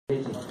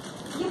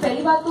ये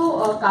पहली बात तो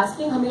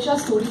कास्टिंग हमेशा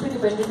स्टोरी पे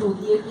डिपेंडेंट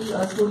होती है कि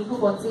स्टोरी को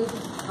कौन से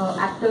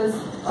एक्टर्स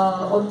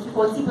और उनकी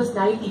कौन सी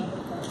पर्सनैलिटी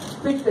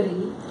फिट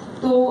करेगी।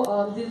 तो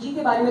दिलजीत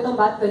के बारे में तो हम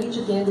बात कर ही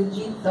चुके हैं।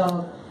 दिलजीत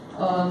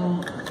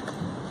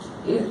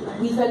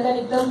वी फेल्ट दैट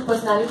एकदम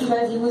personality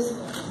wise he was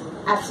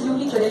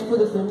absolutely correct for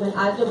the film. And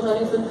आज जब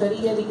उन्होंने फिल्म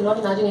करी है we can not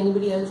imagine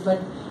anybody else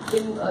but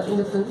in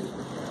the film.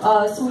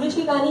 सूरज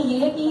की कहानी ये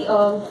है कि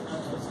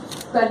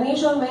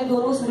कर्नेश और मैं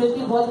दोनों सूरज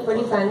के बहुत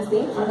बड़े फैंस थे।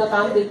 उनका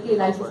काम देख के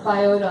लाइफ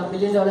इंस्पायर और $1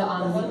 मिलियन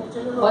आर्म भी,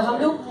 और हम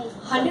लोग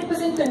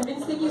 100%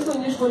 कन्विंस थे कि इसको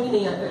इंग्लिश बोलनी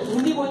नहीं आती,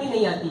 हिंदी बोलनी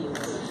नहीं आती है।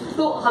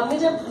 तो हमने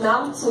जब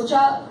नाम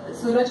सोचा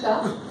सूरज का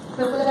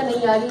तो हमको लगा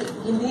नहीं यार ये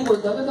हिंदी नहीं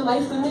बोलता, क्योंकि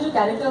हमारी फिल्म में जो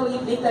कैरेक्टर ये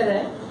प्ले कर रहा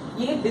है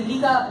ये दिल्ली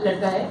का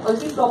लड़का है और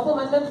उसकी प्रॉपर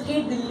मतलब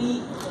ठेठ दिल्ली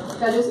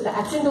का जो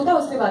एक्सेंट होता है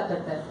उसमें बात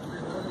करता है।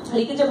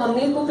 लेकिन जब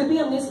हमने इसको फिर भी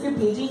हमने स्क्रिप्ट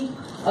भेजी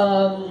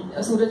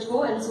सूरज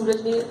को एंड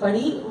सूरज ने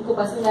पढ़ी, उनको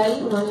पसंद आई,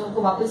 उन्होंने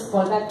हमको वापस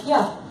कॉल बैक किया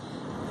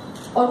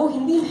और वो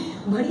हिंदी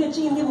में बड़ी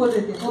अच्छी हिंदी बोल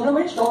रहे थे। तो हम लोग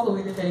बड़े शॉक हो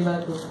गए थे पहली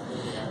बार को।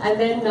 And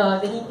then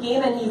he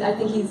came and I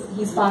think he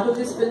is part of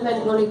this film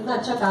and उन्होंने इतना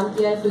अच्छा काम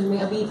किया है फिल्म में।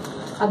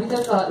 अभी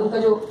तक उनका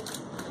जो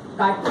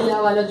काट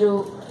किया वाला जो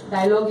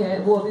डायलॉग है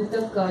वो अभी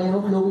तक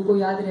लोगों को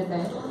याद रहता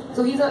है।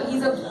 सो he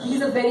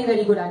is a very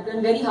very good actor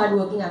and very hard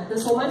working actor.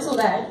 So much so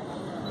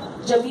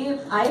that जब ये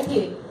आए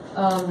थे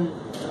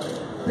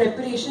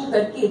प्रेपरेशन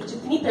करके,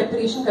 जितनी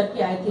प्रेपरेशन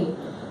करके आए थे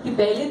कि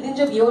पहले दिन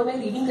जब ये और मैं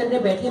रीडिंग करने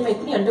बैठे मैं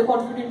इतनी अंडर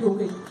कॉन्फिडेंट हो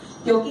गई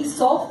क्योंकि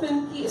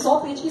 100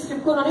 पेज की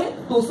स्क्रिप्ट को उन्होंने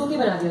 200 की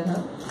बना दिया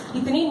था।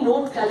 इतने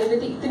नोट्स डाले हुए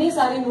थे, इतने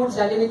सारे नोट्स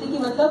डाले हुए थे कि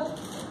मतलब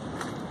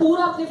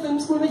पूरा अपने फिल्म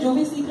स्कूल में जो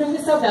भी सीख रहे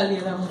थे सब डाल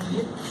दिया था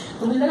मुझे।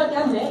 तो मुझे लगा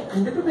क्या मैं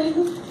अंडर प्रिपेयर्ड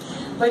हूँ,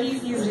 but he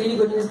is really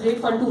good, he is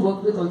great fun to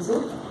work with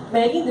also.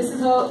 Maggie, this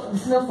is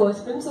a first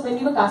film. So when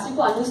we were casting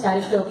for Anu's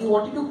character, we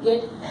wanted to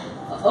get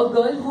a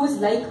girl who is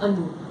like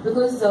Anu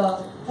because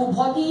वो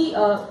बहुत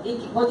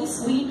ही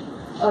sweet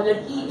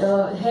लड़की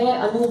है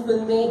अनु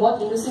film में, बहुत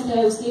innocent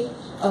है।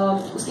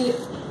 उसके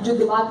जो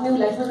दिमाग में वो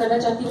लाइफ में करना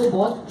चाहती है वो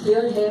बहुत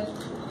क्लियर है।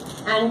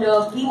 And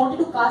we wanted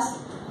to cast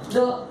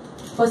the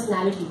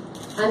personality.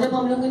 And जब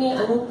हम लोगों ने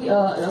अनु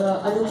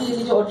के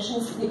लिए जो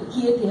ऑडिशंस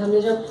किए थे, हमने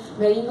जब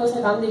मैरी का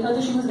उसमें काम देखा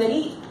तो she was very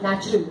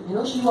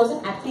natural, she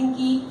wasn't acting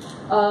की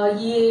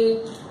ये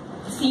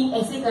सीन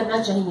ऐसे करना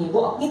चाहिए,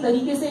 वो अपनी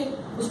तरीके से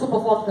उसको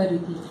परफॉर्म कर रही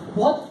थी,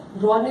 बहुत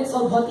रॉनेस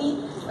और बहुत ही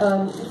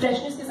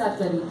फ्रेशनेस के साथ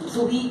कर रही थी। So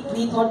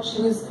we thought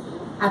she was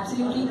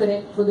absolutely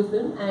correct for the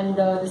film and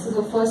this is the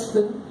first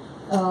film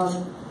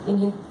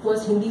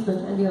first Hindi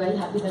film and we are very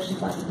happy that she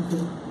part of the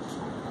film.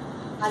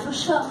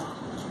 Anushka,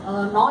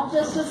 not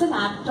just as an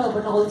actor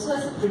but also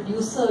as a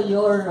producer,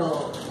 you're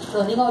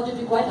turning out to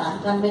be quite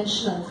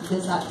unconventional with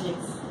this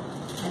aspects.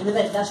 And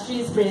the industry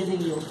is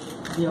praising you,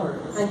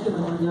 Thank you,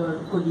 all your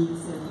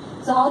colleagues.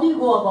 So how do you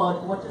go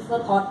about? What is the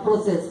thought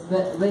process?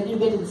 Where do you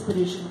get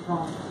inspiration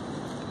from?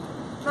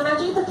 And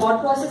actually the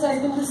thought process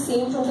has been the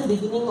same from the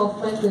beginning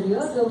of my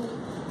career.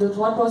 The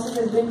thought process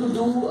has been to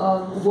do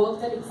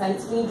work that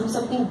excites me, do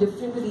something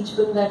different with each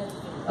film that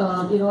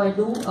I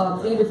do,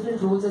 play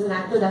different roles as an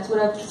actor. That's what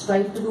I've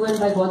strived to do, and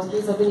by God's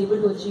grace I've been able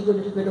to achieve a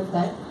little bit of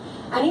that.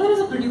 And even as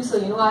a producer,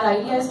 our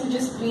idea is to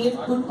just create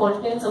good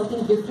content,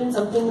 something different,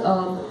 something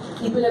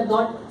people have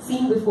not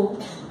seen before.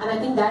 And I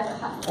think that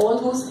all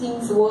those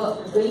things were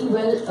very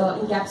well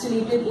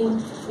encapsulated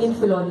in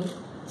PHILLAURI.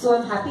 So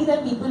I'm happy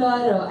that people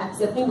are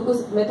accepting,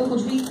 because मैं तो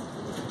कुछ भी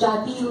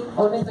चाहती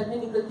और मैं करने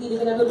निकलती,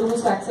 लेकिन अगर लोग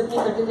उसको accept नहीं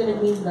करते then it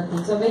means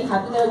nothing. So I'm very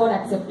happy that I got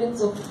acceptance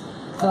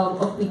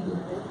of people.